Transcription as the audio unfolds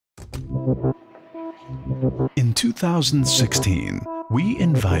In 2016, we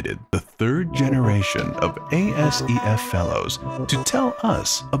invited the third generation of ASEF Fellows to tell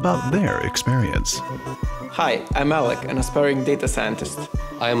us about their experience. Hi, I'm Alec, an aspiring data scientist.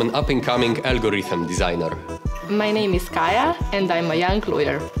 I am an up-and-coming algorithm designer. My name is Kaya, and I'm a young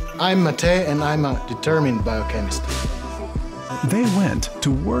lawyer. I'm Matej, and I'm a determined biochemist. They went to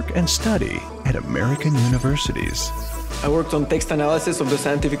work and study at American universities. I worked on text analysis of the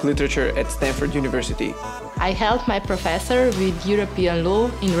scientific literature at Stanford University. I helped my professor with European law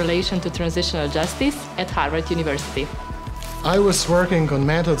in relation to transitional justice at Harvard University. I was working on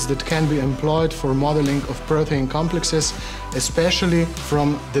methods that can be employed for modeling of protein complexes, especially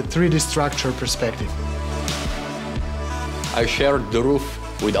from the 3D structure perspective. I shared the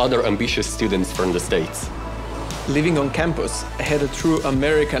roof with other ambitious students from the States. Living on campus, I had a true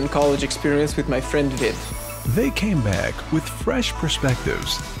American college experience with my friend Vid. They came back with fresh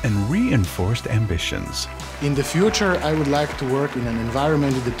perspectives and reinforced ambitions. In the future, I would like to work in an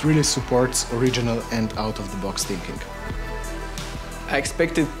environment that really supports original and out-of-the-box thinking. I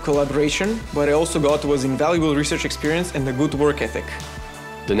expected collaboration, but I also got was invaluable research experience and a good work ethic.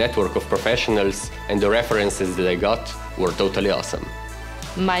 The network of professionals and the references that I got were totally awesome.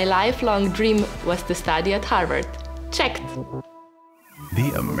 My lifelong dream was to study at Harvard. Checked!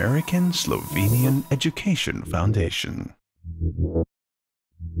 The American Slovenian Education Foundation.